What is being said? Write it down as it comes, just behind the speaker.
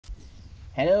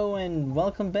Hello and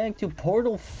welcome back to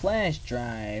Portal Flash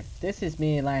Drive. This is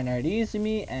me, Lionheart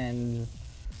Izumi, and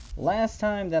last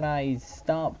time that I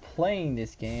stopped playing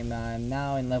this game, I'm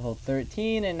now in level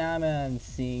 13 and I'm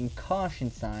seeing caution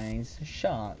signs,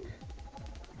 shock.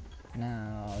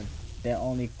 Now, the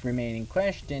only remaining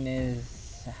question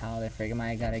is how the frig am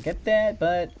I gonna get that,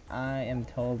 but I am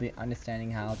totally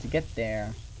understanding how to get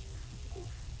there.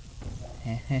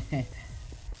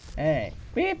 Alright,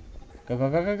 beep! Go, go,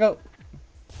 go, go, go!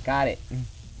 Got it.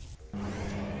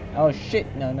 Oh shit,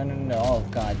 no, oh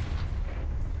god.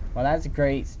 Well, that's a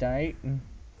great start.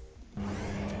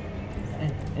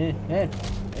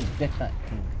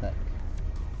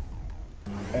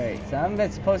 Alright, so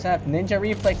I'm supposed to have ninja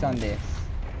reflex on this.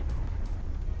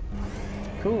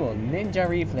 Cool, ninja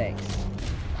reflex.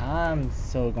 I'm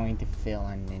so going to fail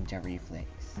on ninja reflex.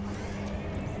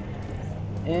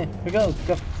 We go,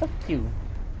 fuck you.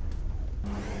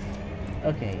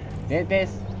 Okay,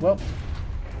 this, whoop.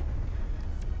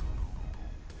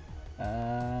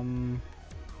 How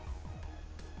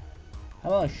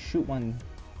about shoot one?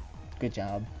 Good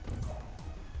job.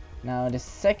 Now, the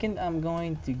second I'm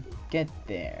going to get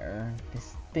there,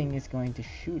 this thing is going to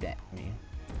shoot at me.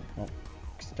 Well,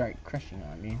 start crushing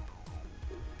on me.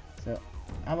 So,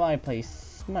 how about I play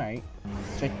smart?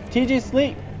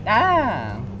 Strategically!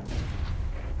 Ah!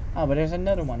 Oh, but there's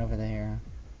another one over there.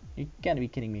 You gotta be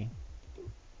kidding me.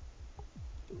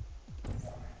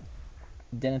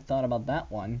 Didn't thought about that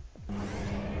one.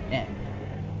 Yeah.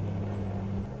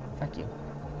 Fuck you.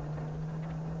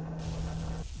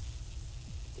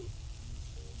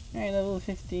 Alright, level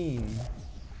 15.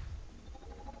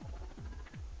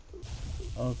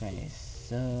 Okay,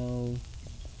 so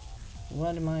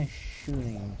what am I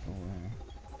shooting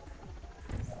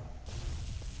for?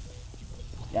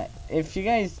 Yeah, if you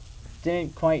guys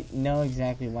didn't quite know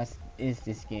exactly what is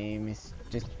this game, it's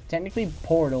just technically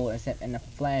Portal except in a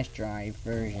flash drive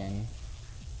version.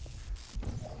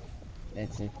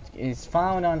 It's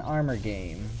found on Armor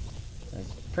Game, so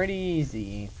it's pretty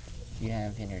easy if you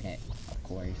have internet, of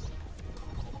course.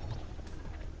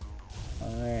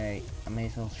 Alright, I may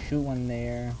as well shoot one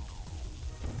there.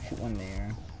 Shoot one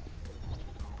there.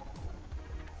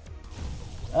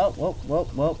 Oh,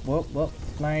 whoop,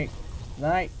 smart.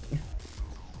 Right.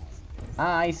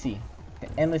 Ah, I see. The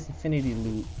endless infinity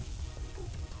loop.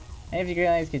 And if you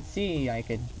guys could see, I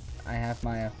have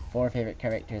my 4 favorite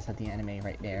characters of the anime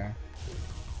right there.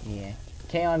 Yeah.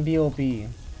 K on BOP.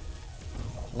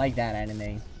 Like that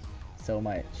anime. So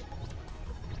much.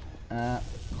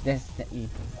 Destiny.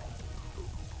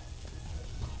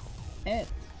 The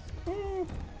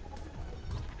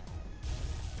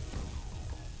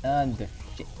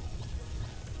shit.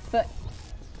 But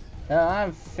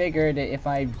I figured that if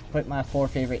I put my 4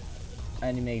 favorite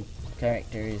anime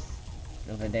characters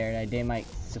over there, that they might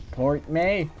support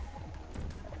me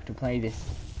to play this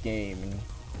game. And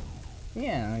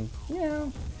yeah, you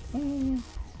know,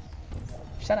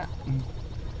 shut up.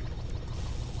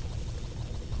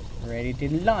 Ready to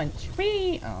launch.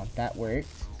 Whee! Oh, that worked.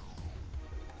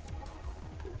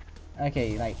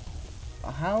 Okay, like,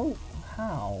 how?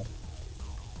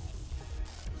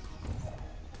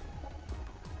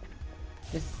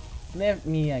 Just leave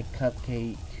me a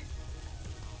cupcake.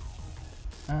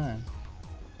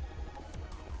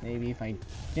 Maybe if I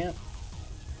jump.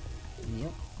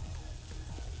 Yep.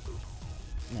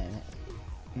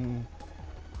 No.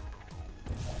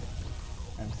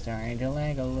 I'm starting to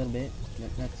lag a little bit,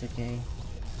 but that's okay.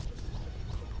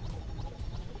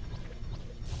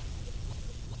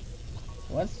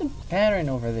 What's the pattern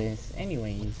over this,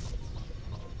 anyways?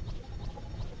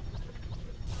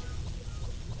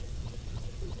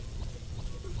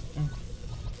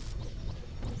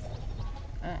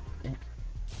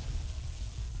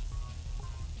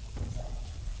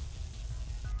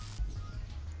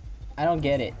 I don't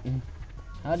get it.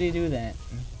 How do you do that?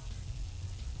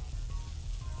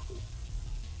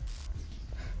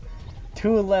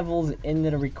 2 levels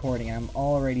into the recording and I'm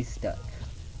already stuck.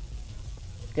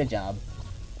 Good job.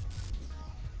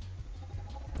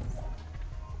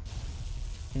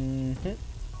 Okay,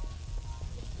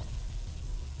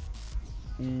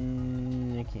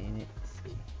 let's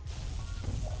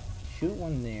shoot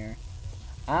one there.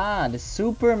 Ah, the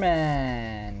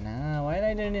Superman! Ah, why did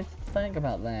I didn't think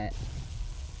about that?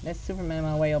 That's Superman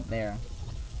my way up there.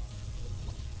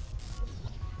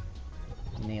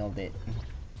 Nailed it.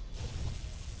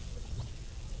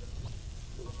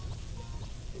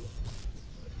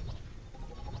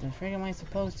 What the frig am I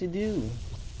supposed to do?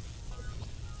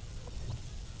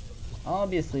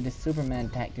 Obviously the Superman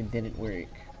tactic didn't work.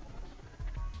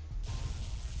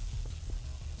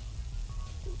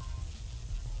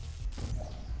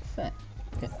 fine.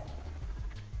 Good.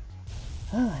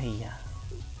 Oh, yeah.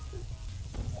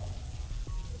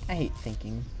 I hate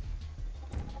thinking.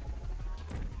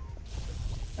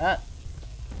 Ah!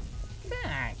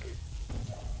 Fuck!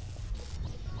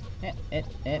 It.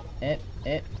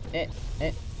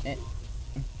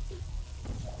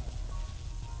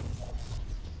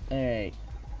 Alright.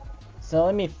 So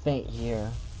let me think here.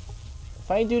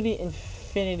 If I do the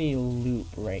infinity loop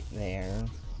right there,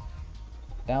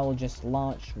 that will just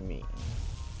launch me.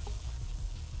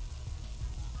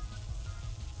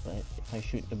 But if I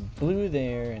shoot the blue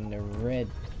there and the red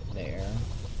there,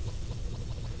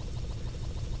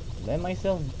 let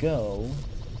myself go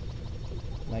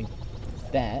like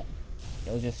that,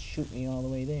 it'll just shoot me all the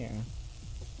way there.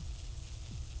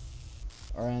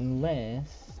 Or unless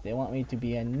they want me to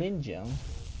be a ninja.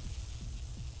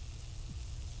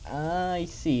 I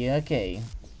see, okay.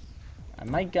 I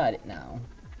might got it now.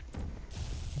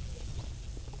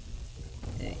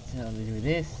 Okay, so I'm gonna do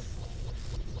this.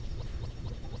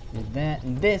 Do that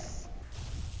and this.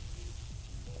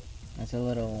 That's a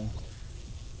little...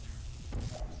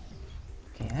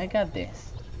 Okay, I got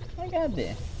this. I got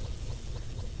this.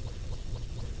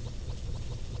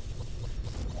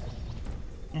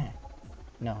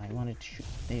 No, I wanted to shoot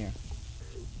there.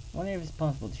 I wonder if it's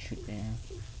possible to shoot there.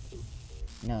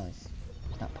 No, it's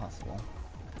not possible.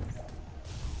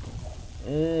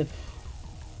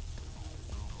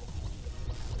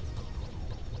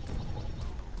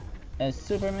 As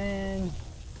Superman.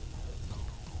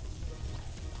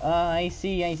 I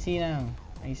see now.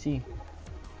 I see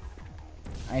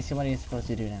what he's supposed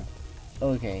to do now.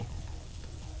 Okay.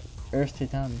 Earth to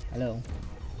Tommy. Hello.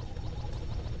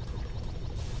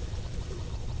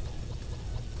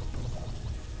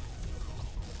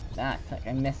 Ah, fuck,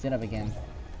 I messed it up again.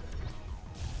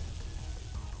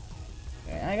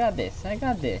 Okay, I got this.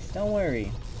 Don't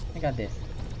worry. I got this.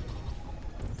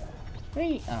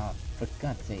 Wait, oh, for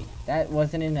God's sake. That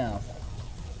wasn't enough.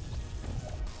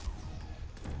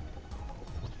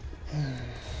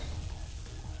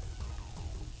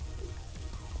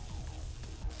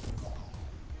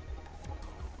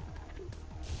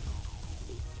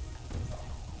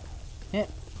 Yeah.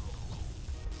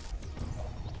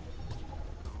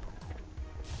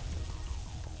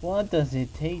 What does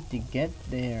it take to get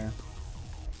there?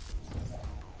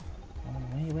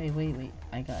 Oh, wait.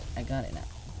 I got it now.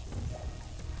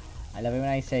 I love it when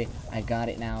I say I got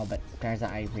it now, but turns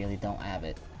out I really don't have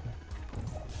it.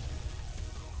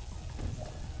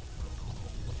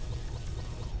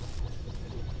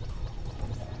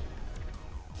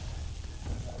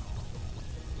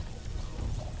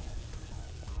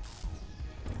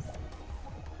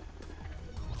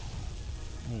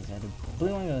 So the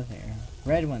blue one goes there,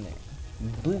 red one there,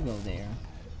 blue goes there,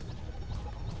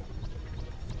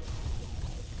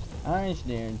 orange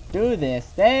there. Do this.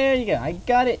 There you go. I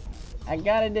got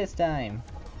it this time.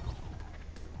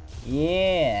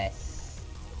 Yes.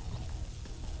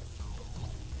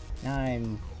 Now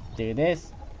I'm do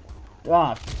this.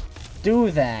 Oh,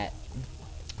 do that.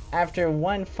 After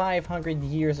 500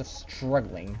 years of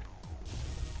struggling,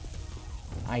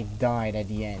 I died at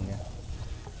the end.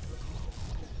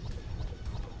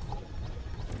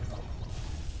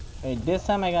 Wait, this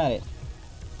time I got it.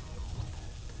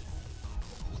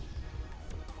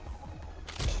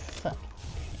 Fuck.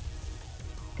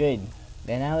 Good.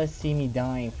 Then now let's see me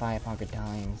dying 500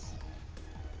 times.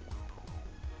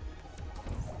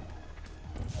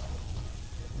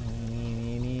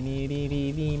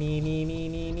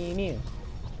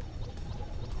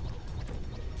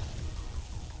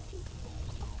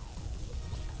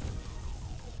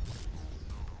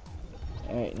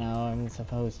 Alright, now I'm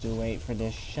supposed to wait for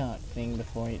this shock thing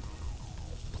before it...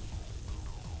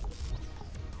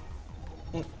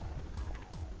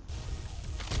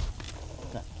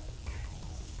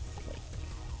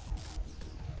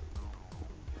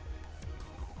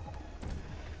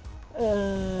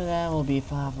 That will be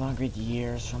 500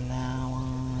 years from now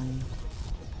on.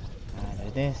 Either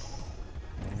this,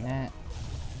 and that.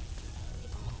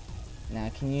 Now,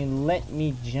 can you let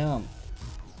me jump?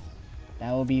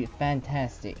 That will be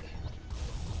fantastic.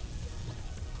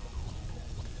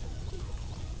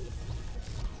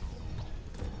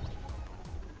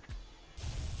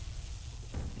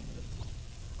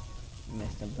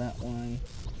 Messed up that one.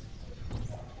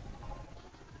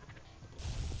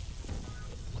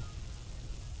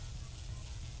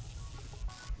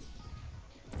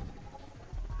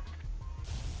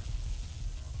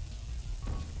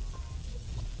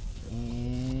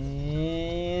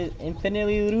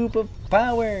 Infinity loop of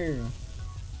power.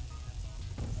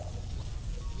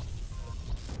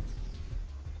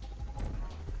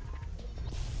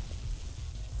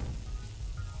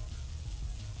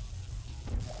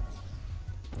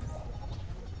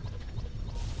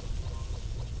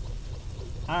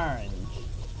 Orange.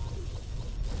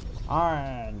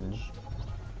 Orange.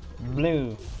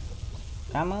 Blue.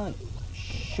 Come on.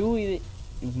 Shoot it,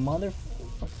 you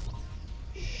motherfucker.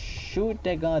 Shoot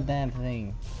that goddamn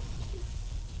thing.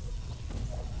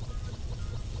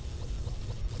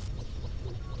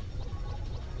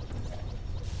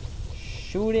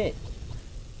 Shoot it.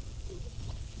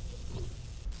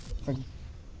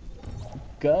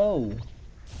 Go.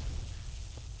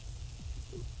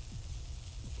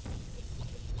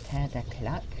 10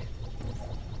 o'clock.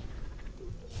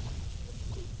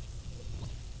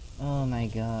 Oh my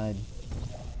god.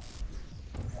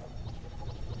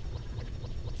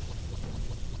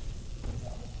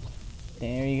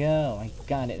 There you go. I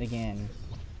got it again.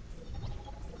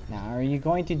 Now, are you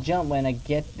going to jump when I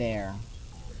get there?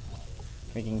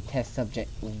 Freaking test subject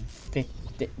 50.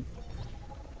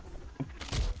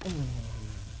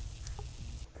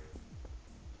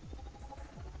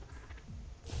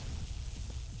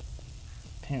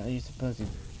 Apparently you're supposed to...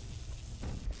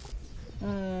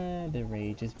 the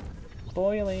rage is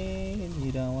boiling, and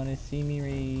you don't want to see me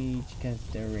rage, because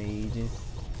the rage is...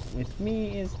 with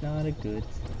me is not a good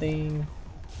thing.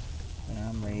 When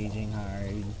I'm raging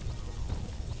hard.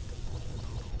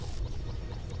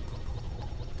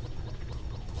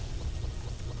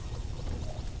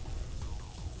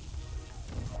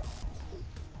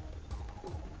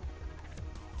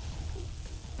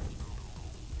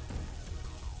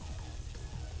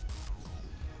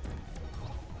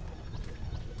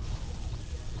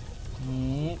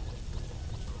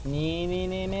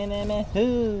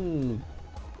 Hoo!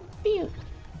 Pew!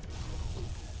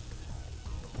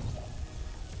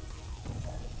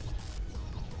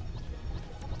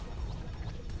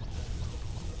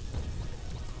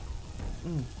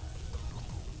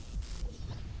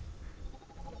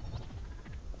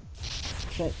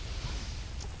 Shit.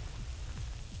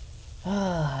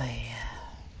 Oh, yeah.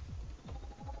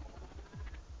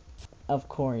 Of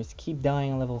course, keep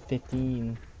dying on level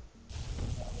 15.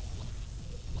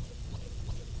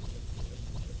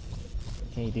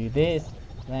 Okay, do this,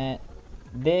 that,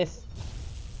 this.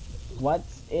 What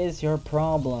is your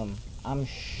problem? I'm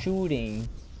shooting.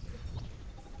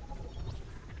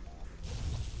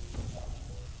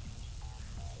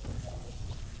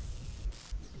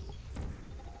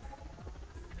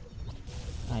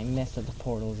 I messed up the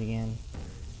portals again.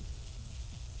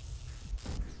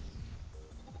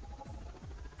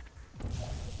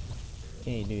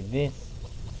 Okay, do this.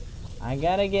 I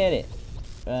gotta get it.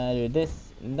 Do this,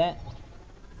 that.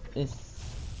 This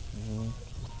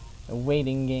a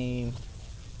waiting game.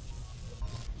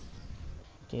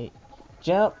 Okay,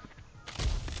 jump.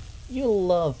 You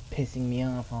love pissing me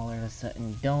off all of a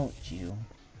sudden, don't you?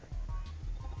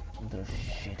 Little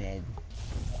shithead.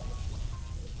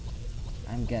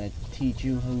 I'm gonna teach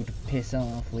you who to piss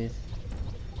off with.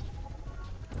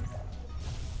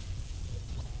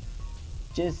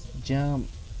 Just jump.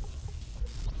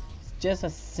 It's just a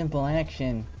simple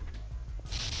action.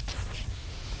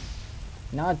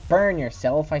 Not burn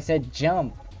yourself, I said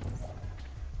jump.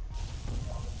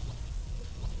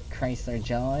 Chrysler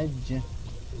Judge.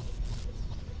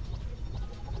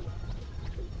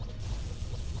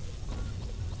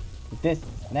 This,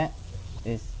 that,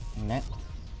 this, and that.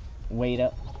 Wait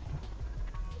up.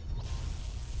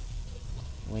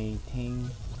 Waiting.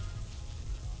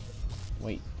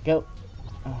 Wait, go.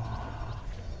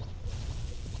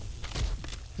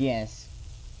 Yes.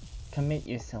 Commit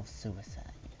yourself suicide.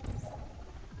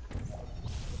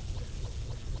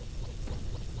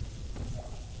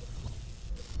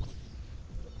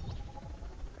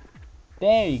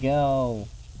 There you go.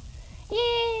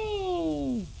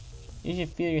 Yay! You should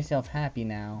feel yourself happy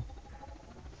now.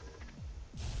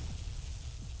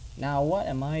 Now what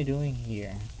am I doing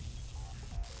here?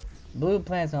 Blue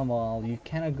plasma ball, you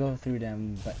cannot go through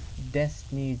them, but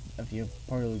destiny of your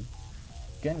portal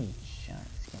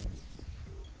gunshots can.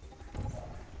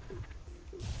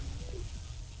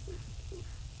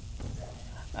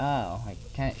 Oh, I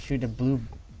can't shoot a blue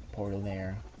portal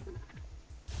there.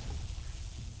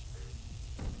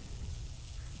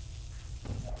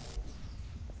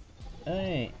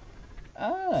 Hey,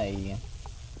 aye.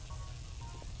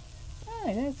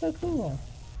 Aye, that's so cool.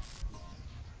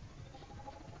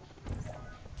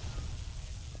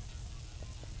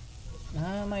 How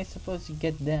am I supposed to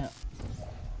get down?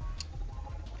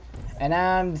 And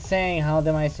I'm saying how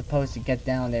am I supposed to get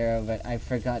down there, but I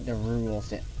forgot the rules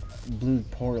that blue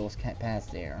portals can't pass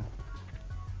there.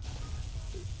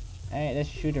 Alright, let's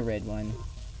shoot a red one.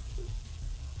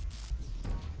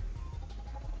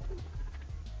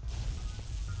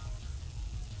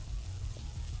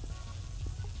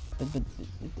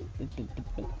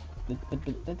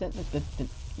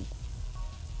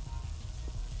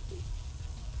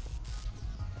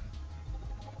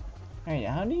 Alright,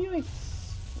 how do you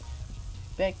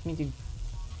expect me to...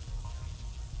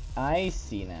 I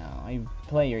see now. I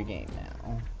play your game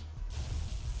now.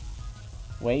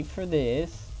 Wait for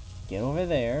this. Get over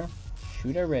there.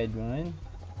 Shoot a red one.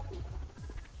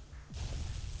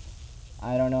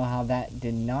 I don't know how that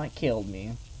did not kill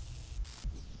me.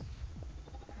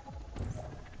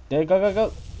 Go, go, go,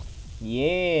 go.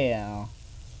 Yeah.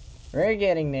 We're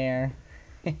getting there.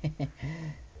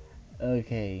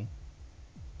 Okay.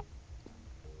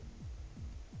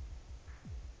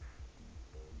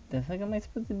 The fuck am I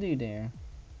supposed to do there?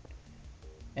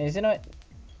 And you know what?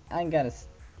 I gotta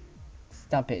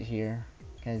stop it here.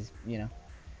 Because, you know,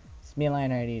 it's me,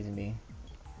 Lionheart me.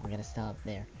 I'm gonna stop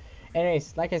there.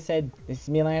 Anyways, like I said, this is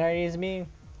me, Lionheart me.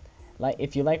 Like,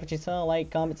 if you like what you saw,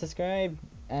 like, comment, subscribe.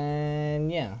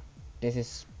 And yeah, this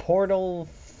is Portal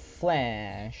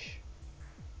Flash.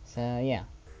 So yeah,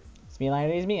 it's me,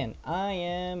 Lionheart me, and I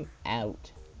am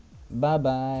out. Bye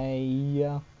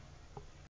bye.